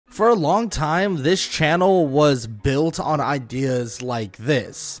For a long time, this channel was built on ideas like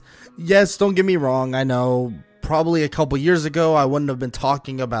this. Yes, don't get me wrong, I know probably a couple years ago I wouldn't have been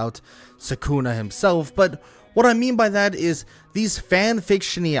talking about Sukuna himself, but what I mean by that is these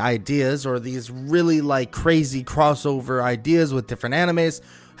fan-fiction-y ideas, or these really like crazy crossover ideas with different animes,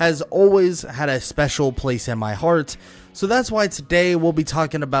 has always had a special place in my heart. So that's why today we'll be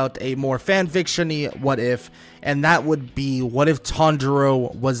talking about a more fan-fiction-y what if, and that would be what if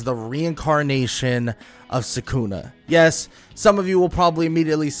Tanjiro was the reincarnation of Sukuna. Yes, some of you will probably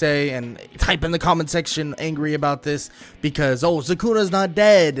immediately say and type in the comment section angry about this because, oh, Sukuna's not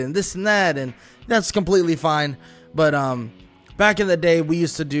dead and this and that, and that's completely fine. But back in the day, we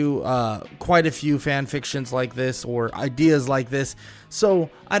used to do quite a few fan fictions like this, or ideas like this, so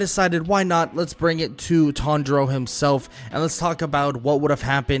I decided, why not, let's bring it to Tanjiro himself, and let's talk about what would have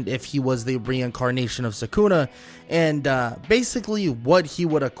happened if he was the reincarnation of Sukuna, and basically what he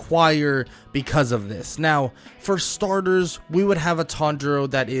would acquire because of this. Now, for starters, we would have a Tanjiro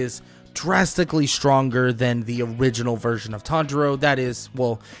that is drastically stronger than the original version of Tanjiro, that is,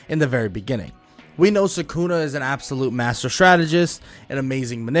 well, in the very beginning. We know Sukuna is an absolute master strategist, an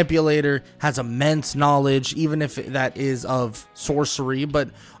amazing manipulator, has immense knowledge, even if that is of sorcery, but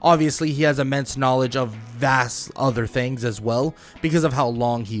obviously he has immense knowledge of vast other things as well, because of how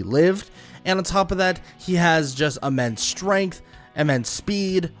long he lived. And on top of that, he has just immense strength, immense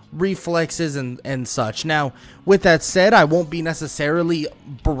speed, reflexes, and such. Now, with that said, I won't be necessarily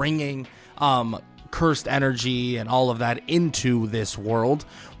bringing cursed energy and all of that into this world.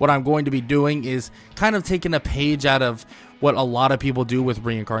 What I'm going to be doing is kind of taking a page out of what a lot of people do with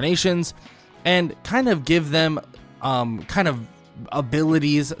reincarnations and kind of give them kind of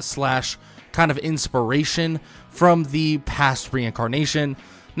abilities slash kind of inspiration from the past reincarnation,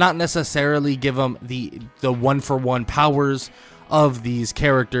 not necessarily give them the one-for-one powers of these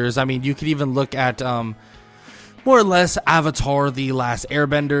characters. I mean, you could even look at more or less Avatar: The Last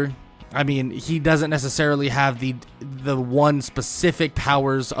Airbender. I mean, he doesn't necessarily have the one specific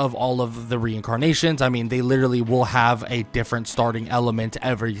powers of all of the reincarnations. I mean, they literally will have a different starting element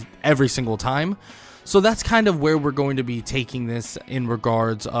every single time. So that's kind of where we're going to be taking this in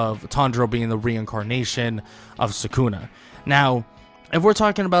regards of Tanjiro being the reincarnation of Sukuna. Now, if we're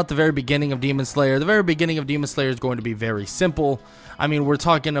talking about the very beginning of Demon Slayer, the very beginning of Demon Slayer is going to be very simple. I mean, we're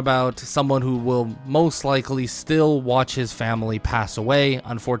talking about someone who will most likely still watch his family pass away,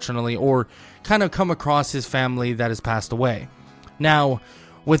 unfortunately, or kind of come across his family that has passed away. Now,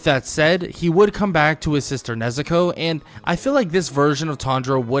 with that said, he would come back to his sister Nezuko, and I feel like this version of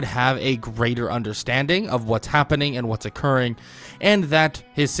Tanjiro would have a greater understanding of what's happening and what's occurring, and that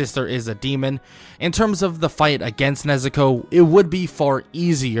his sister is a demon. In terms of the fight against Nezuko, it would be far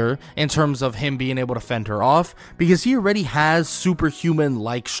easier in terms of him being able to fend her off, because he already has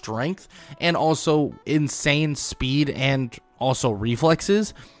superhuman-like strength, and also insane speed, and also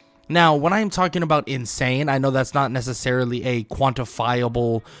reflexes. Now, when I'm talking about insane, I know that's not necessarily a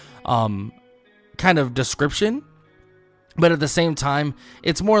quantifiable kind of description, but at the same time,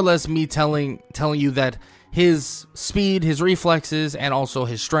 it's more or less me telling you that his speed, his reflexes, and also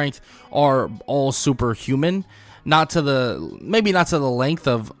his strength are all superhuman. Maybe not to the length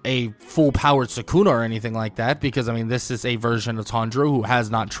of a full-powered Sukuna or anything like that, because, I mean, this is a version of Tanjiro who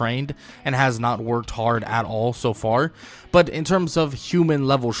has not trained and has not worked hard at all so far. But in terms of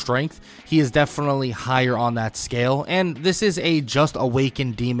human-level strength, he is definitely higher on that scale, and this is a just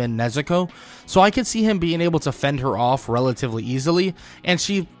awakened demon Nezuko, so I could see him being able to fend her off relatively easily, and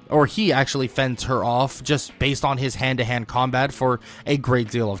he actually fends her off just based on his hand-to-hand combat for a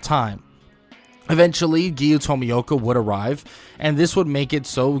great deal of time. Eventually, Giyu Tomioka would arrive, and this would make it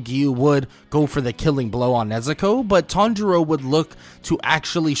so Giyu would go for the killing blow on Nezuko, but Tanjiro would look to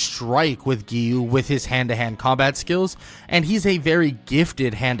actually strike with Giyu with his hand-to-hand combat skills, and he's a very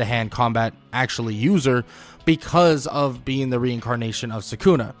gifted hand-to-hand combat user because of being the reincarnation of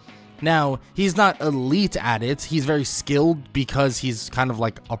Sukuna. Now, he's not elite at it, he's very skilled because he's kind of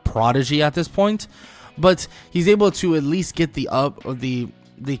like a prodigy at this point, but he's able to at least get the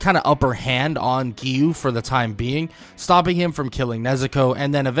kind of upper hand on Giyu for the time being, stopping him from killing Nezuko,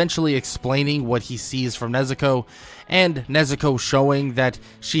 and then eventually explaining what he sees from Nezuko, and Nezuko showing that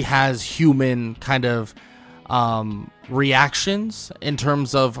she has human kind of reactions in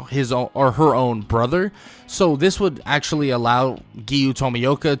terms of his own or her own brother. So this would actually allow Giyu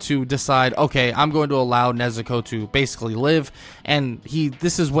Tomioka to decide, okay, I'm going to allow Nezuko to basically live, and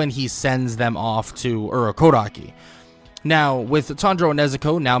this is when he sends them off to Urokodaki. Now, with Tanjiro and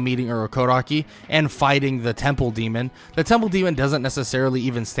Nezuko now meeting Urokodaki and fighting the Temple Demon doesn't necessarily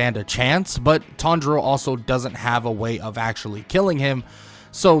even stand a chance, but Tanjiro also doesn't have a way of actually killing him.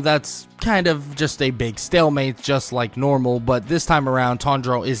 So that's kind of just a big stalemate, just like normal, but this time around,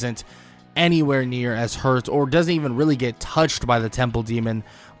 Tanjiro isn't anywhere near as hurt or doesn't even really get touched by the Temple Demon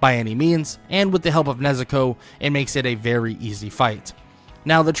by any means, and with the help of Nezuko, it makes it a very easy fight.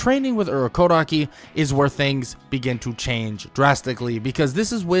 Now, the training with Urokodaki is where things begin to change drastically, because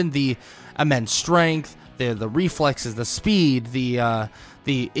this is when the immense strength, the reflexes, the speed, the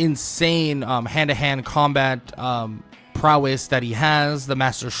insane hand-to-hand combat prowess that he has, the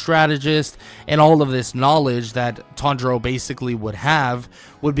master strategist, and all of this knowledge that Tanjiro basically would have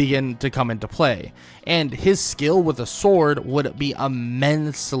would begin to come into play. And his skill with a sword would be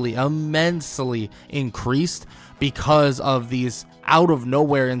immensely increased because of these out of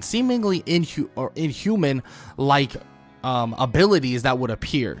nowhere and seemingly inhuman like abilities that would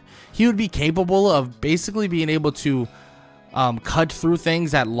appear. He would be capable of basically being able to cut through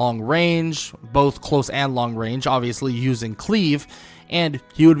things at long range, both close and long range, obviously using cleave, and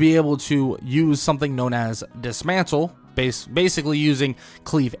he would be able to use something known as dismantle, basically using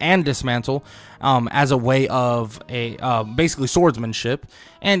cleave and dismantle as a way of basically swordsmanship.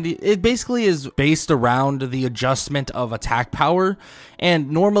 And it basically is based around the adjustment of attack power,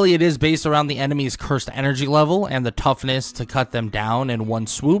 and normally it is based around the enemy's cursed energy level and the toughness to cut them down in one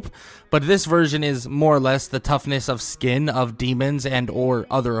swoop. But this version is more or less the toughness of skin of demons and or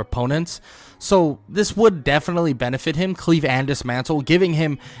other opponents. So this would definitely benefit him, cleave and dismantle, giving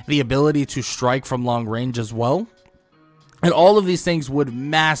him the ability to strike from long range as well. And all of these things would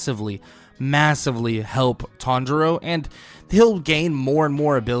massively help Tanjiro, and he'll gain more and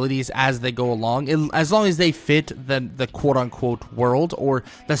more abilities as they go along, as long as they fit the quote-unquote world or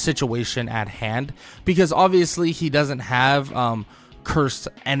the situation at hand, because obviously he doesn't have cursed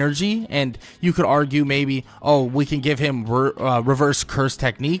energy, and you could argue maybe, oh, we can give him reverse curse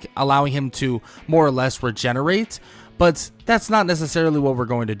technique, allowing him to more or less regenerate, but that's not necessarily what we're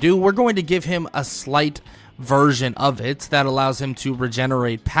going to do. We're going to give him a slight version of it that allows him to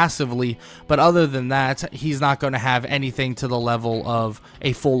regenerate passively, but other than that, he's not going to have anything to the level of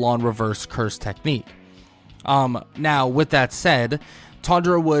a full-on reverse curse technique. Now, with that said,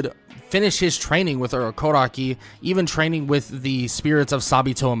 Tanjiro would finish his training with Urokodaki, even training with the spirits of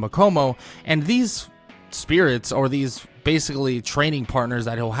Sabito and Makomo, and these spirits, or these basically training partners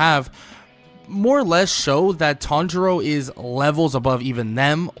that he'll have, more or less show that Tanjiro is levels above even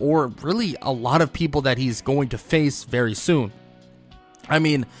them, or really a lot of people that he's going to face very soon. I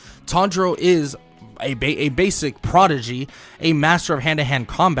mean, Tanjiro is a basic prodigy, a master of hand-to-hand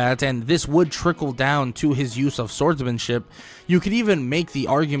combat, and this would trickle down to his use of swordsmanship. You could even make the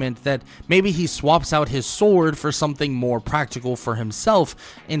argument that maybe he swaps out his sword for something more practical for himself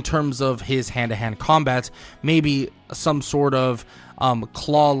in terms of his hand-to-hand combat, maybe some sort of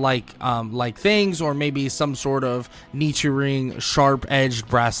claw-like things, or maybe some sort of Nichiren sharp-edged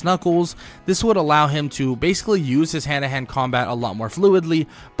brass knuckles. This would allow him to basically use his hand-to-hand combat a lot more fluidly,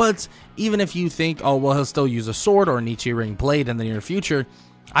 but even if you think, oh, well, he'll still use a sword or a Nichiren blade in the near future,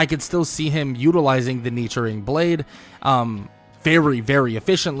 I could still see him utilizing the Nichiren blade very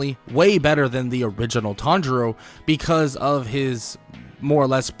efficiently, way better than the original Tanjiro, because of his more or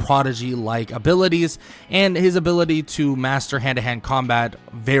less prodigy-like abilities and his ability to master hand-to-hand combat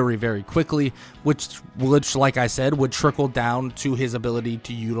very quickly, which like I said, would trickle down to his ability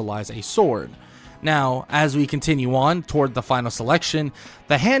to utilize a sword. Now, as we continue on toward the final selection,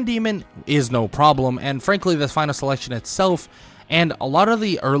 the hand demon is no problem, and frankly, the final selection itself and a lot of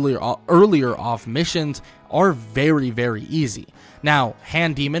the earlier off missions are very easy. Now,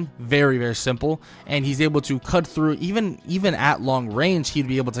 hand demon, very simple, and he's able to cut through, even at long range, he'd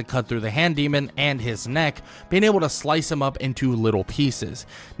be able to cut through the hand demon and his neck, being able to slice him up into little pieces.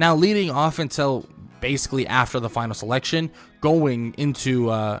 Now, leading off until basically after the final selection, going into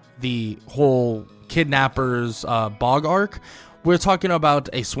the whole kidnappers bog arc, we're talking about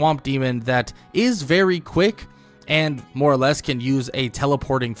a swamp demon that is very quick and more or less can use a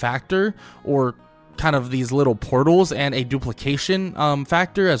teleporting factor, or kind of these little portals, and a duplication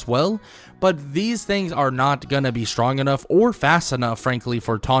factor as well. But these things are not going to be strong enough or fast enough, frankly,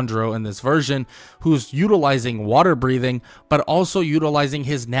 for Tanjiro in this version, who's utilizing water breathing, but also utilizing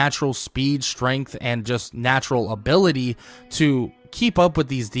his natural speed, strength, and just natural ability to keep up with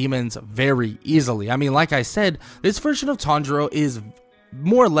these demons very easily. I mean, like I said, this version of Tanjiro is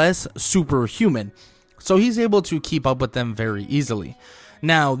more or less superhuman, so he's able to keep up with them very easily.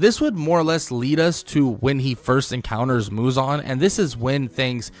 Now, this would more or less lead us to when he first encounters Muzan, and this is when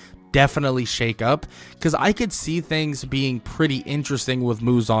things definitely shake up, because I could see things being pretty interesting with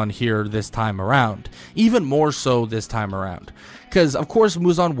Muzan here this time around, even more so this time around. Because, of course,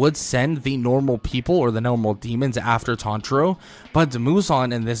 Muzan would send the normal people or the normal demons after Tanjiro, but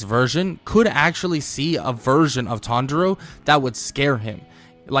Muzan in this version could actually see a version of Tanjiro that would scare him,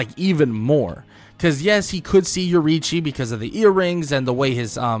 like, even more. Because, yes, he could see Yoriichi because of the earrings and the way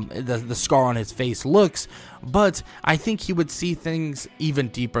his the scar on his face looks, but I think he would see things even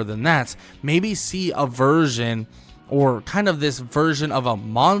deeper than that. Maybe see a version, or kind of this version of a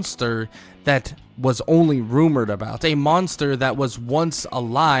monster that was only rumored about, a monster that was once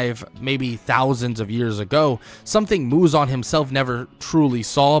alive maybe thousands of years ago, something Muzan himself never truly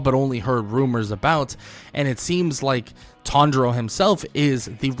saw but only heard rumors about, and it seems like Tanjiro himself is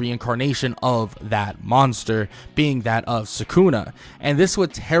the reincarnation of that monster, being that of Sukuna, and this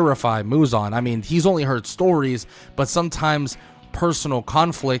would terrify Muzan. I mean, he's only heard stories, but sometimes personal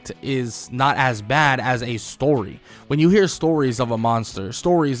conflict is not as bad as a story. When you hear stories of a monster,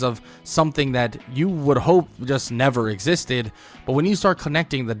 stories of something that you would hope just never existed, but when you start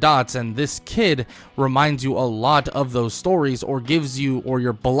connecting the dots and this kid reminds you a lot of those stories, or gives you, or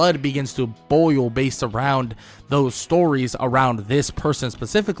your blood begins to boil based around those stories around this person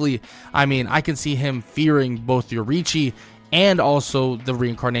specifically, I mean, I can see him fearing both Yoriichi and also the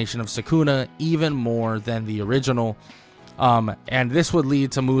reincarnation of Sukuna even more than the original. And this would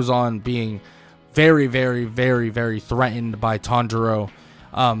lead to Muzan being very, very, very, very threatened by Tanjiro,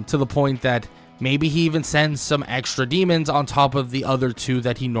 to the point that maybe he even sends some extra demons on top of the other two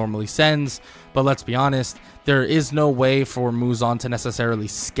that he normally sends. But let's be honest, there is no way for Muzan to necessarily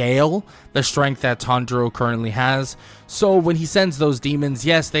scale the strength that Tanjiro currently has. So when he sends those demons,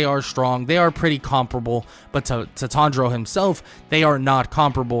 yes, they are strong, they are pretty comparable, but to Tanjiro himself, they are not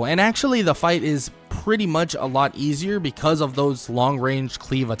comparable. And actually the fight is pretty much a lot easier because of those long-range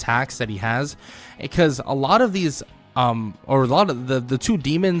cleave attacks that he has, because a lot of these or a lot of the two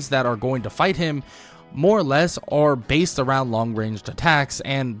demons that are going to fight him more or less are based around long-ranged attacks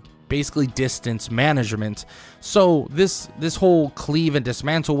and basically distance management. So this whole cleave and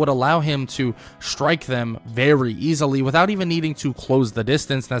dismantle would allow him to strike them very easily without even needing to close the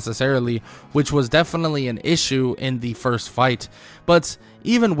distance necessarily, which was definitely an issue in the first fight. But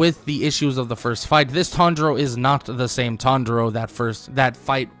even with the issues of the first fight, this Tanjiro is not the same Tanjiro that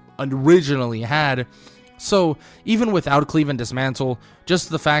fight originally had. So even without cleave and dismantle,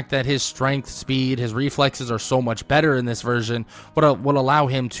 just the fact that his strength, speed, his reflexes are so much better in this version would allow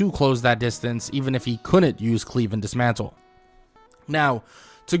him to close that distance even if he couldn't use cleave and dismantle. Now,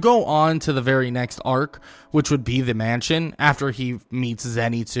 to go on to the very next arc, which would be the mansion after he meets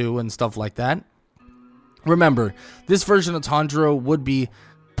Zenitsu and stuff like that. Remember, this version of Tanjiro would be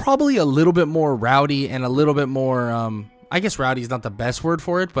probably a little bit more rowdy and a little bit more, I guess rowdy is not the best word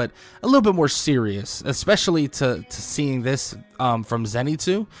for it, but a little bit more serious, especially to seeing this from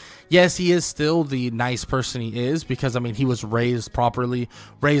Zenitsu. Yes, he is still the nice person he is, because, I mean, he was raised properly,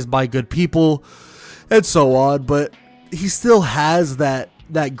 raised by good people, and so on, but he still has that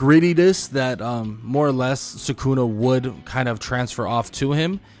grittiness that more or less Sukuna would kind of transfer off to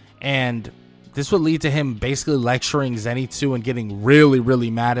him, and this would lead to him basically lecturing Zenitsu and getting really,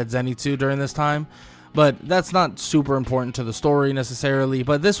 really mad at Zenitsu during this time. But that's not super important to the story necessarily.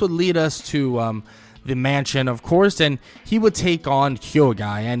 But this would lead us to the mansion, of course, and he would take on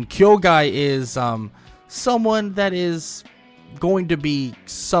Kyogai. And Kyogai is someone that is going to be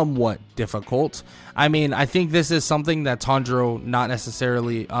somewhat difficult. I mean, I think this is something that Tanjiro not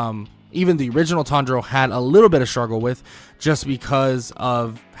necessarily, even the original Tanjiro had a little bit of struggle with, just because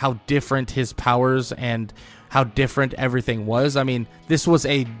of how different his powers and how different everything was. I mean, this was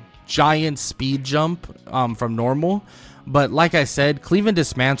a giant speed jump from normal, but like I said, cleave and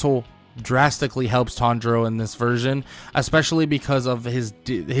dismantle drastically helps Tanjiro in this version, especially because of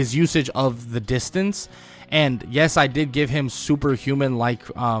his usage of the distance. And yes, I did give him superhuman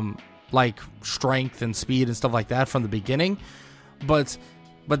like strength and speed and stuff like that from the beginning, but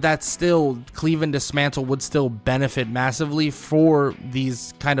that's still, cleave and dismantle would still benefit massively for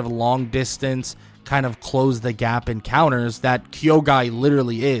these kind of long distance, kind of close the gap encounters that Kyogai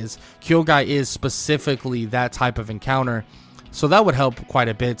literally is. Kyogai is specifically that type of encounter, so that would help quite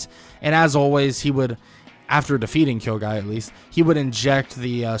a bit. And as always, he would, after defeating Kyogai at least, he would inject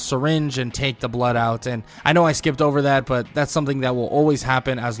the syringe and take the blood out. And I know I skipped over that, but that's something that will always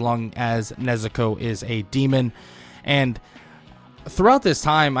happen as long as Nezuko is a demon. And throughout this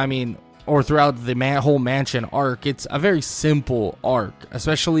time, I mean, or throughout the whole mansion arc, it's a very simple arc,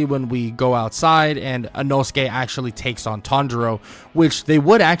 especially when we go outside and Inosuke actually takes on Tanjiro, which they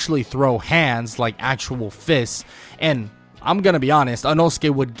would actually throw hands, like actual fists, and I'm gonna be honest,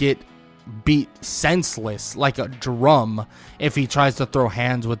 Inosuke would get beat senseless like a drum if he tries to throw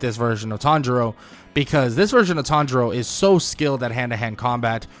hands with this version of Tanjiro, because this version of Tanjiro is so skilled at hand-to-hand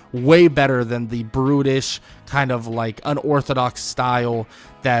combat, way better than the brutish kind of like unorthodox style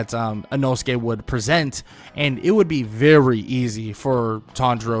that Inosuke would present, and it would be very easy for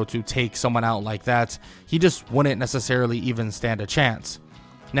Tanjiro to take someone out like that. He just wouldn't necessarily even stand a chance.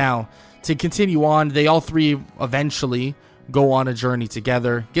 Now, to continue on, they all three eventually go on a journey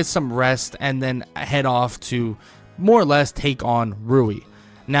together, get some rest, and then head off to more or less take on Rui.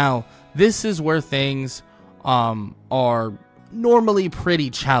 Now, this is where things are normally pretty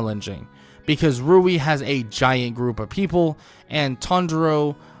challenging, because Rui has a giant group of people, and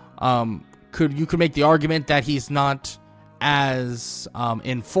Tanjiro, you could make the argument that he's not as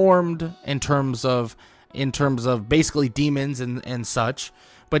informed in terms of basically demons and such.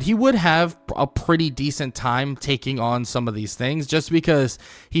 But he would have a pretty decent time taking on some of these things, just because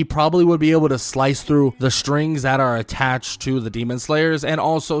he probably would be able to slice through the strings that are attached to the demon slayers, and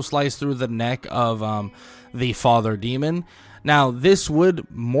also slice through the neck of the father demon. Now, this would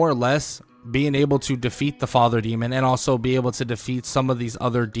more or less being able to defeat the father demon, and also be able to defeat some of these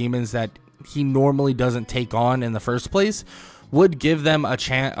other demons that he normally doesn't take on in the first place, would give them a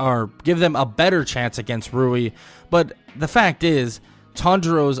chance, or give them a better chance against Rui. But the fact is,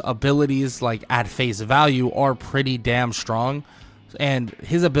 Tanjiro's abilities, like at face value, are pretty damn strong, and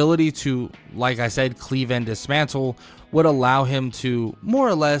his ability to, like I said, cleave and dismantle would allow him to more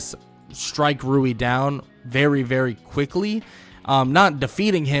or less strike Rui down very, very quickly. Not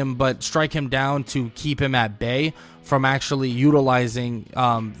defeating him, but strike him down to keep him at bay from actually utilizing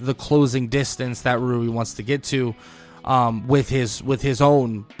the closing distance that Rui wants to get to with his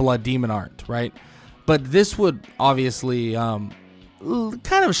own blood demon art, right? But this would obviously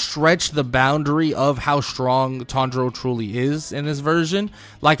kind of stretch the boundary of how strong Tanjiro truly is in this version.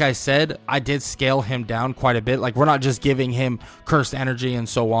 Like I said, I did scale him down quite a bit. Like, we're not just giving him cursed energy and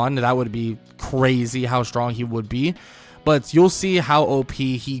so on. That would be crazy how strong he would be. But you'll see how OP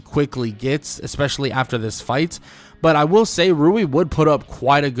he quickly gets, especially after this fight. But I will say Rui would put up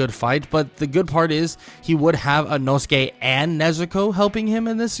quite a good fight, but the good part is he would have Inosuke and Nezuko helping him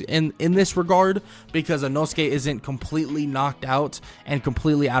in this regard, because Inosuke isn't completely knocked out and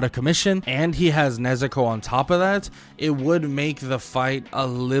completely out of commission, and he has Nezuko on top of that. It would make the fight a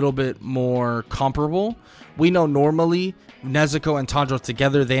little bit more comparable. We know normally Nezuko and Tanjiro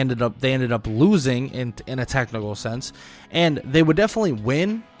together, they ended up losing in a technical sense, and they would definitely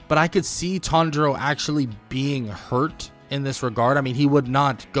win. But I could see Tanjiro actually being hurt in this regard. I mean, he would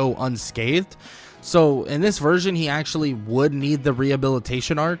not go unscathed. So in this version, he actually would need the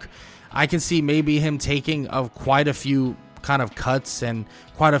rehabilitation arc. I can see maybe him taking quite a few kind of cuts and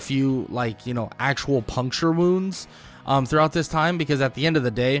quite a few, like, you know, actual puncture wounds throughout this time, because at the end of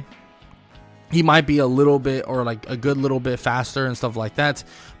the day, he might be a little bit, or like a good little bit faster and stuff like that.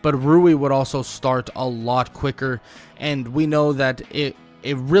 But Rui would also start a lot quicker, and we know that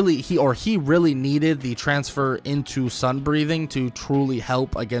he really needed the transfer into sun breathing to truly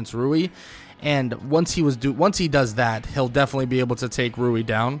help against Rui. And once he does that, he'll definitely be able to take Rui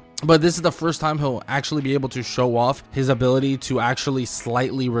down. But this is the first time he'll actually be able to show off his ability to actually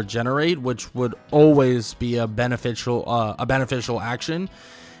slightly regenerate, which would always be a beneficial action.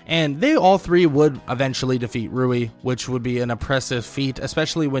 And they all three would eventually defeat Rui, which would be an impressive feat,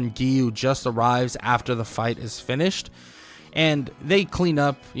 especially when Giyu just arrives after the fight is finished. And they clean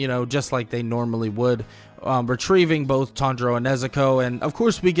up, you know, just like they normally would, retrieving both Tanjiro and Nezuko. And of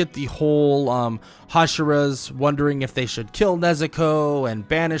course we get the whole Hashiras wondering if they should kill Nezuko and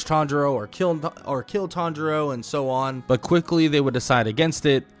banish Tanjiro, or kill Tanjiro, and so on. But quickly they would decide against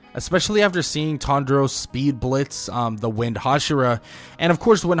it, especially after seeing Tanjiro speed blitz the Wind Hashira. And of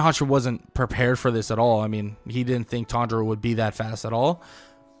course the Wind Hashira wasn't prepared for this at all. I mean, he didn't think Tanjiro would be that fast at all.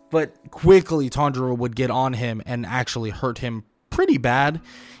 But quickly Tanjiro would get on him and actually hurt him pretty bad.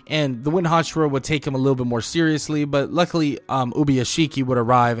 And the Wind Hashira would take him a little bit more seriously, but luckily Ubuyashiki would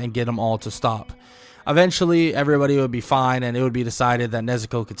arrive and get them all to stop. Eventually everybody would be fine, and it would be decided that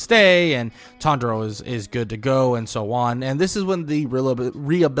Nezuko could stay and Tanjiro is good to go, and so on. And this is when the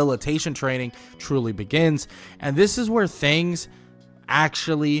rehabilitation training truly begins. And this is where things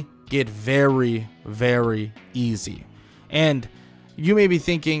actually get very, very easy. And you may be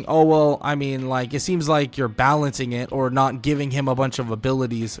thinking, oh, well, I mean, like, it seems like you're balancing it, or not giving him a bunch of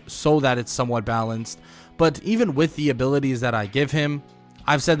abilities so that it's somewhat balanced. But even with the abilities that I give him,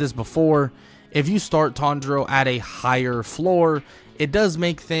 I've said this before, if you start Tanjiro at a higher floor, it does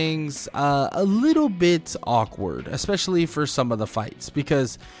make things a little bit awkward, especially for some of the fights,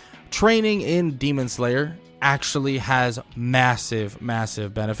 because training in Demon Slayer actually has massive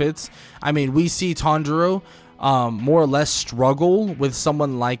benefits. I mean, we see Tanjiro more or less struggle with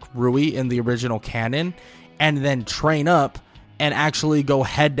someone like Rui in the original canon, and then train up and actually go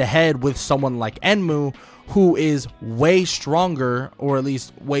head to head with someone like Enmu, who is way stronger, or at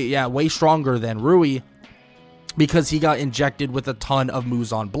least way stronger than Rui, because he got injected with a ton of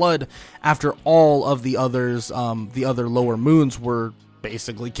Muzan blood after all of the others, the other lower moons were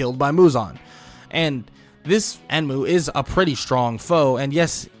basically killed by Muzan. And this Enmu is a pretty strong foe, and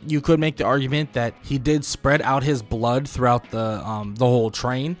yes, you could make the argument that he did spread out his blood throughout the whole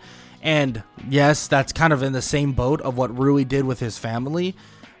train, and yes, that's kind of in the same boat of what Rui did with his family,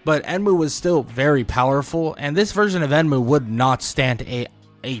 but Enmu was still very powerful, and this version of Enmu would not stand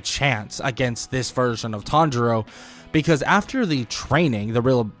a chance against this version of Tanjiro, because after the training, the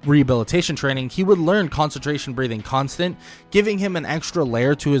real rehabilitation training, he would learn concentration breathing constant, giving him an extra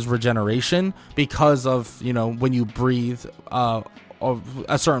layer to his regeneration, because of, you know, when you breathe a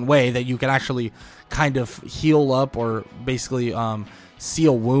certain way, that you can actually kind of heal up, or basically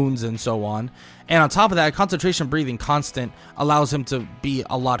seal wounds and so on. And on top of that, concentration breathing constant allows him to be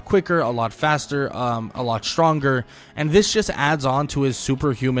a lot quicker, a lot faster, a lot stronger, and this just adds on to his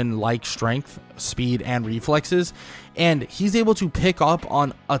superhuman-like strength, speed, and reflexes, and he's able to pick up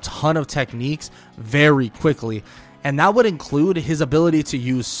on a ton of techniques very quickly, and that would include his ability to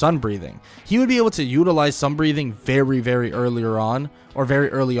use sun breathing. He would be able to utilize sun breathing very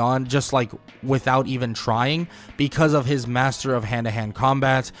early on, just like without even trying, because of his master of hand-to-hand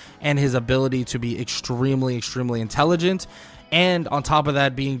combat and his ability to be extremely intelligent, and on top of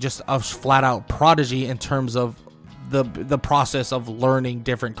that, being just a flat-out prodigy in terms of the process of learning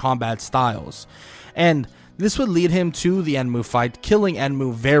different combat styles. And this would lead him to the Enmu fight, killing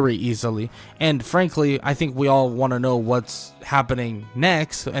Enmu very easily. And frankly, I think we all want to know what's happening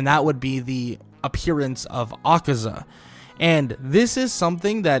next, and that would be the appearance of Akaza. And this is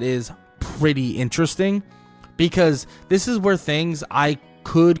something that is pretty interesting, because this is where things I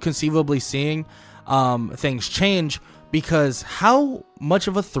could conceivably seeing things change, because how much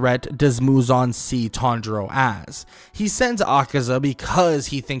of a threat does Muzan see Tanjiro as? He sends Akaza because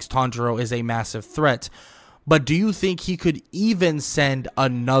he thinks Tanjiro is a massive threat, but do you think he could even send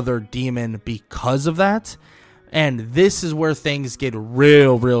another demon because of that? And this is where things get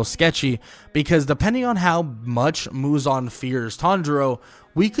real sketchy, because depending on how much Muzan fears Tanjiro,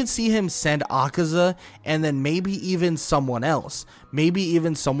 we could see him send Akaza, and then maybe even someone else. Maybe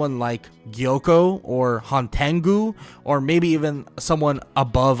even someone like Gyoko or Hantengu, or maybe even someone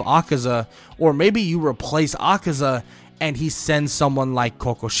above Akaza, or maybe you replace Akaza and he sends someone like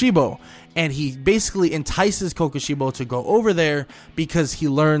Kokushibo, and he basically entices Kokushibo to go over there because he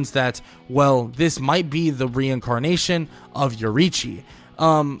learns that, well, this might be the reincarnation of Yorichi.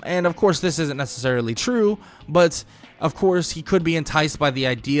 And of course this isn't necessarily true, but of course he could be enticed by the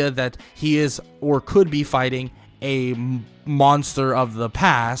idea that he is or could be fighting a monster of the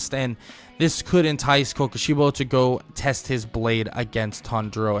past, and this could entice Kokushibo to go test his blade against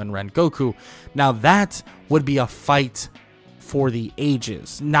Tanjiro and Rengoku. Now that would be a fight for the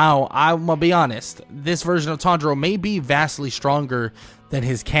ages. Now, I'm gonna be honest, this version of Tanjiro may be vastly stronger than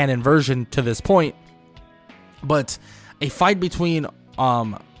his canon version to this point, but a fight between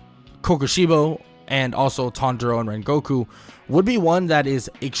Kokushibo and also Tanjiro and Rengoku would be one that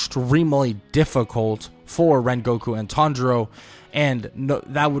is extremely difficult for Rengoku and Tanjiro, and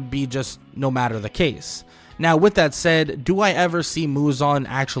that would be just no matter the case. Now, with that said, do I ever see Muzan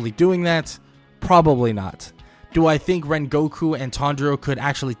actually doing that? Probably not. Do I think Rengoku and Tanjiro could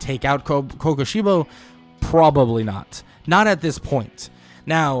actually take out Kokushibo? Probably not. Not at this point.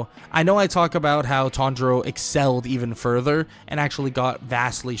 Now, I know I talk about how Tanjiro excelled even further and actually got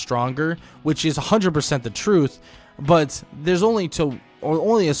vastly stronger, which is 100% the truth, but there's only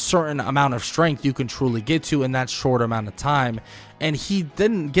a certain amount of strength you can truly get to in that short amount of time, and he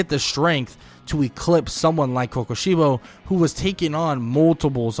didn't get the strength to eclipse someone like Kokushibo, who was taking on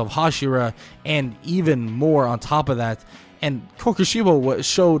multiples of Hashira and even more on top of that. And Kokushibo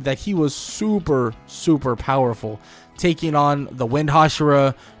showed that he was super powerful, taking on the Wind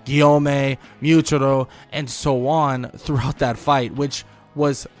Hashira, Gyome, Mutaro, and so on throughout that fight, which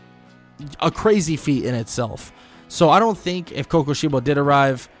was a crazy feat in itself. So I don't think if Kokushibo did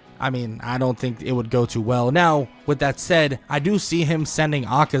arrive, I don't think it would go too well. Now, with that said, I do see him sending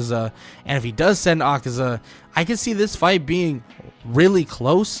Akaza, and if he does send Akaza, I can see this fight being really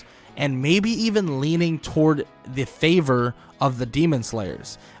close, and maybe even leaning toward the favor of the Demon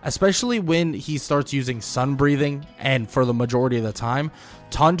Slayers, especially when he starts using sun breathing, and for the majority of the time,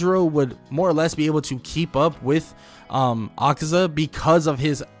 Tanjiro would more or less be able to keep up with Akaza because of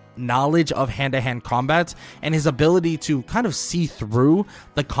his knowledge of hand-to-hand combat and his ability to kind of see through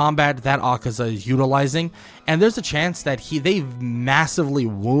the combat that Akaza is utilizing. And there's a chance that they massively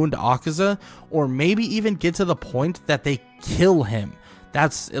wound Akaza, or maybe even get to the point that they kill him.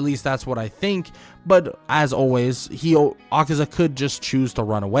 At least that's what I think. But as always, Akaza could just choose to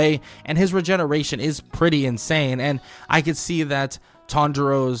run away, and his regeneration is pretty insane. And I could see that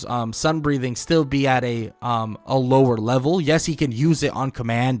Tanjiro's sun breathing still be at a lower level. Yes, he can use it on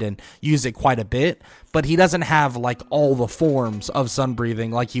command and use it quite a bit, but he doesn't have like all the forms of sun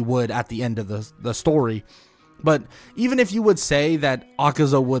breathing like he would at the end of the story. But even if you would say that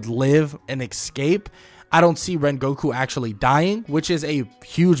Akaza would live and escape, I don't see Rengoku actually dying, which is a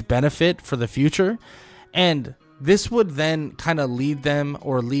huge benefit for the future. And this would then kind of lead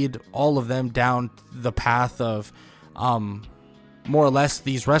all of them down the path of more or less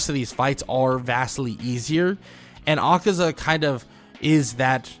these rest of these fights are vastly easier. And Akaza kind of is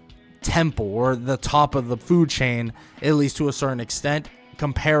that temple or the top of the food chain, at least to a certain extent,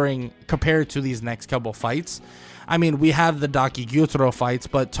 compared to these next couple fights. I mean, we have the Dakigyutaro fights,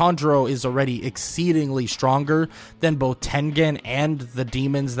 but Tanjiro is already exceedingly stronger than both Tengen and the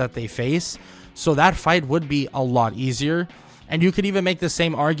demons that they face. So that fight would be a lot easier. And you could even make the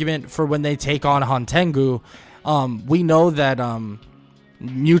same argument for when they take on Hantengu. We know that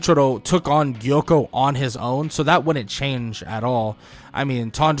Muchiro took on Gyoko on his own, so that wouldn't change at all. I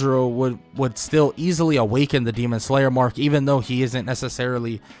mean, Tanjiro would still easily awaken the Demon Slayer mark, even though he isn't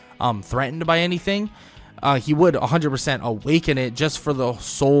necessarily threatened by anything. He would 100% awaken it just for the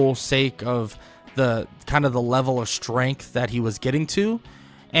sole sake of the kind of the level of strength that he was getting to.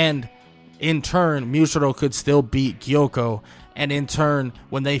 And in turn, Mushiro could still beat Gyoko. And in turn,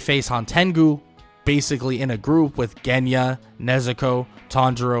 when they face Hantengu, basically in a group with Genya, Nezuko,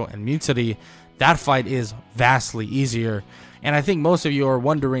 Tanjiro, and Mitsuri, that fight is vastly easier. And I think most of you are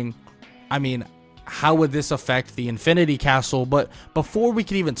wondering, I mean, how would this affect the Infinity Castle? But before we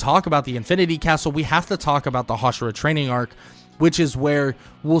can even talk about the Infinity Castle, we have to talk about the Hashira training arc, which is where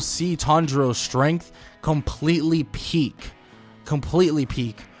we'll see Tanjiro's strength completely peak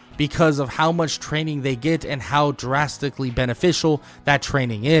because of how much training they get and how drastically beneficial that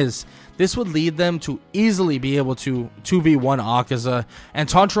training is. This would lead them to easily be able to 2v1 Akaza, and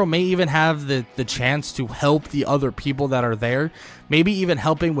Tanjiro may even have the chance to help the other people that are there, maybe even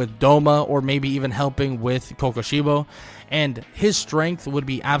helping with Doma, or maybe even helping with Kokushibo. And his strength would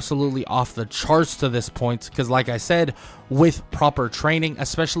be absolutely off the charts to this point, because like I said, with proper training,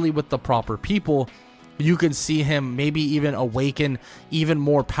 especially with the proper people, you can see him maybe even awaken even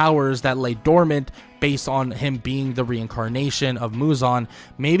more powers that lay dormant based on him being the reincarnation of Muzan,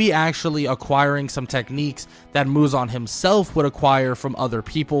 maybe actually acquiring some techniques that Muzan himself would acquire from other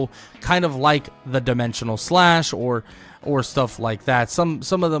people, kind of like the Dimensional Slash or stuff like that. Some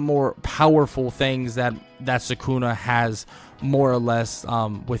of the more powerful things that Sukuna has more or less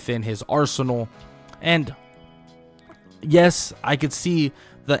within his arsenal. And yes, I could see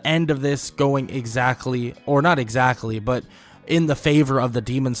the end of this going exactly, or not exactly, but in the favor of the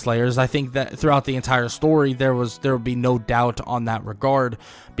Demon Slayers. I think that throughout the entire story, there would be no doubt on that regard,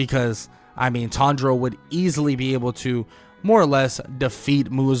 because I mean, Tanjiro would easily be able to more or less defeat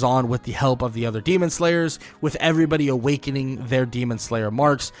Muzan with the help of the other Demon Slayers, with everybody awakening their Demon Slayer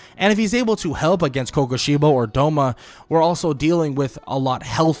marks. And if he's able to help against Kokushibo or Doma, we're also dealing with a lot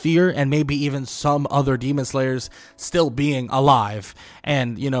healthier and maybe even some other Demon Slayers still being alive.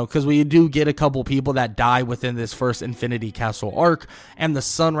 And, you know, because we do get a couple people that die within this first Infinity Castle arc, and the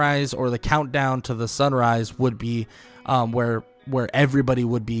sunrise, or the countdown to the sunrise, would be where everybody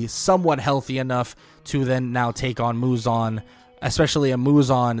would be somewhat healthy enough to then now take on Muzan, especially a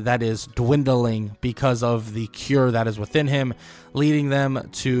Muzan that is dwindling because of the cure that is within him, leading them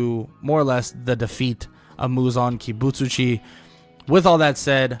to more or less the defeat of Muzan Kibutsuchi. With all that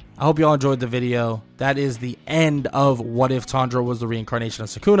said, I hope you all enjoyed the video. That is the end of What If Tanjiro Was the Reincarnation of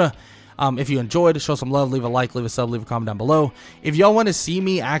Sukuna. If you enjoyed, show some love, leave a like, leave a sub, leave a comment down below. If y'all want to see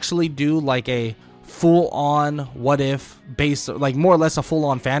me actually do like a full-on what if, based like more or less a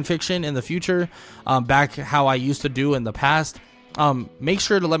full-on fan fiction in the future, back how I used to do in the past, make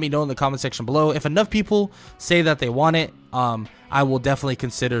sure to let me know in the comment section below. If enough people say that they want it, I will definitely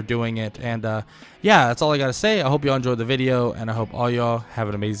consider doing it. And yeah, that's all I gotta say. I hope y'all enjoyed the video, and I hope all y'all have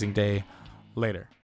an amazing day. Later.